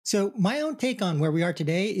So my own take on where we are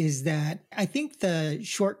today is that I think the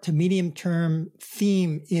short to medium term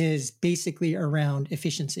theme is basically around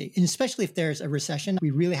efficiency. And especially if there's a recession, we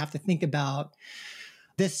really have to think about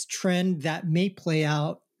this trend that may play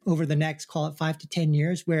out over the next, call it 5 to 10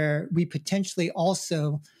 years, where we potentially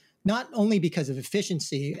also, not only because of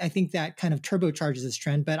efficiency, I think that kind of turbocharges this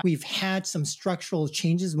trend, but we've had some structural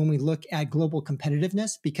changes when we look at global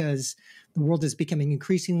competitiveness because the world is becoming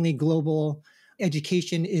increasingly global.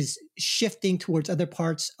 Education is shifting towards other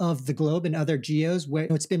parts of the globe and other geos where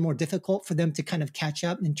it's been more difficult for them to kind of catch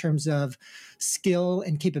up in terms of skill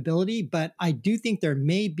and capability. But I do think there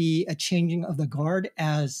may be a changing of the guard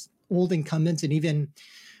as old incumbents and even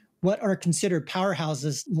what are considered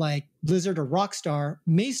powerhouses like Blizzard or Rockstar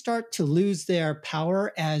may start to lose their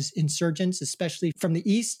power as insurgents, especially from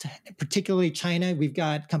the East, particularly China. We've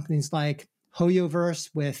got companies like HoYoverse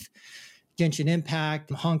with Genshin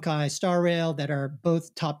Impact, Honkai Star Rail that are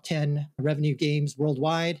both top 10 revenue games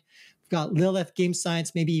worldwide. We've got Lilith Game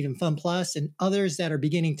Science, maybe even Fun Plus, and others that are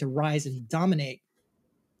beginning to rise and dominate.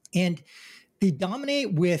 And they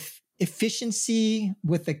dominate with efficiency,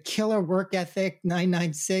 with a killer work ethic,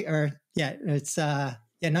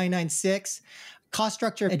 996, cost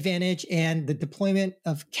structure advantage, and the deployment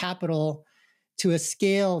of capital to a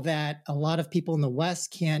scale that a lot of people in the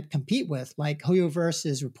West can't compete with. Like HoYoverse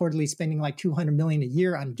is reportedly spending like $200 million a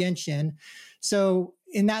year on Genshin. So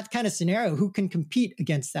in that kind of scenario, who can compete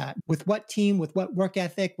against that? With what team, with what work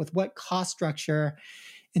ethic, with what cost structure?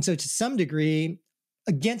 And so to some degree,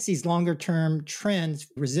 against these longer term trends,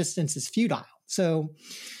 resistance is futile. So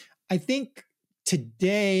I think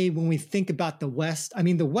today, when we think about the West, I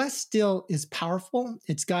mean, the West still is powerful.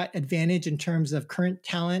 It's got advantage in terms of current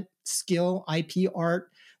talent, skill, IP, art,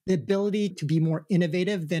 the ability to be more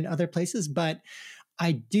innovative than other places. But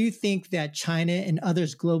I do think that China and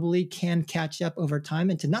others globally can catch up over time.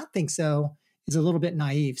 And to not think so is a little bit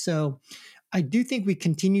naive. So I do think we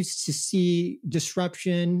continue to see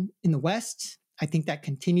disruption in the West. I think that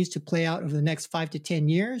continues to play out over the next 5 to 10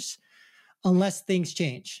 years, unless things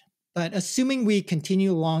change. But assuming we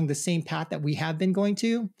continue along the same path that we have been going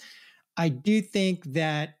to, I do think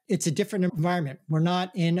that it's a different environment. We're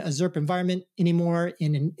not in a ZERP environment anymore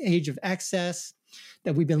in an age of access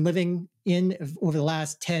that we've been living in over the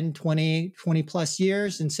last 10, 20 plus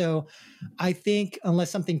years. And so I think unless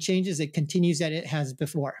something changes, it continues as it has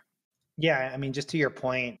before. Yeah, I mean, just to your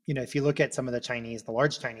point, if you look at some of the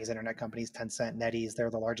large Chinese internet companies, Tencent, NetEase,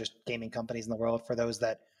 they're the largest gaming companies in the world for those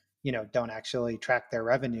that, don't actually track their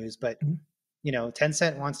revenues. But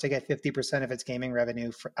Tencent wants to get 50% of its gaming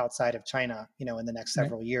revenue outside of China, in the next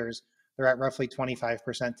several years. They're at roughly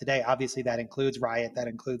 25% today. Obviously, that includes Riot, that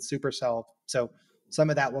includes Supercell. So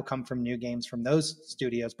some of that will come from new games from those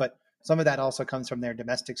studios, but some of that also comes from their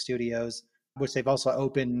domestic studios, which they've also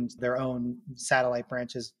opened their own satellite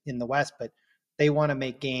branches in the West. But they want to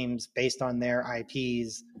make games based on their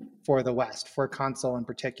IPs for the West, for console in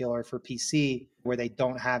particular, for PC, where they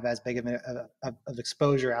don't have as big of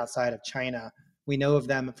exposure outside of China. We know of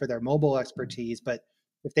them for their mobile expertise, but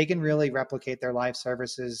if they can really replicate their live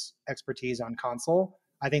services expertise on console,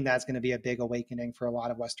 I think that's going to be a big awakening for a lot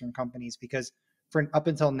of Western companies, because up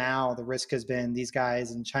until now, the risk has been these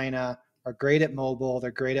guys in China are great at mobile.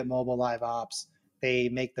 They're great at mobile live ops. They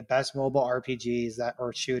make the best mobile RPGs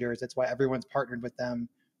or shooters. That's why everyone's partnered with them,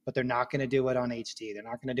 but they're not going to do it on HD. They're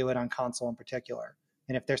not going to do it on console in particular.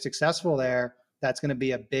 And if they're successful there, that's going to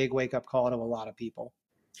be a big wake-up call to a lot of people.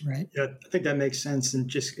 Right. Yeah, I think that makes sense. And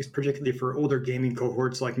just particularly for older gaming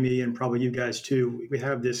cohorts like me and probably you guys too, we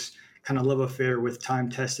have this kind of love affair with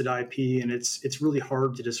time-tested IP, and it's really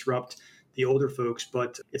hard to disrupt the older folks,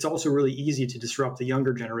 but it's also really easy to disrupt the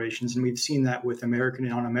younger generations. And we've seen that with American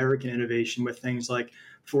and non-American innovation with things like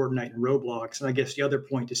Fortnite and Roblox. And I guess the other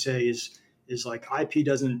point to say is like IP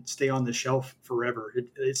doesn't stay on the shelf forever.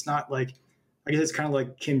 It's not like, I guess it's kind of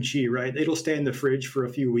like kimchi, right? It'll stay in the fridge for a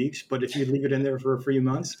few weeks, but if you leave it in there for a few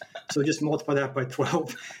months, so just multiply that by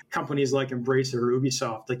 12. Companies like Embracer or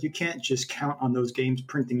Ubisoft, like you can't just count on those games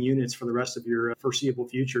printing units for the rest of your foreseeable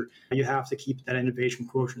future. You have to keep that innovation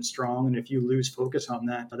quotient strong, and if you lose focus on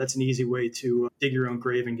that, that's an easy way to dig your own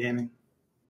grave in gaming.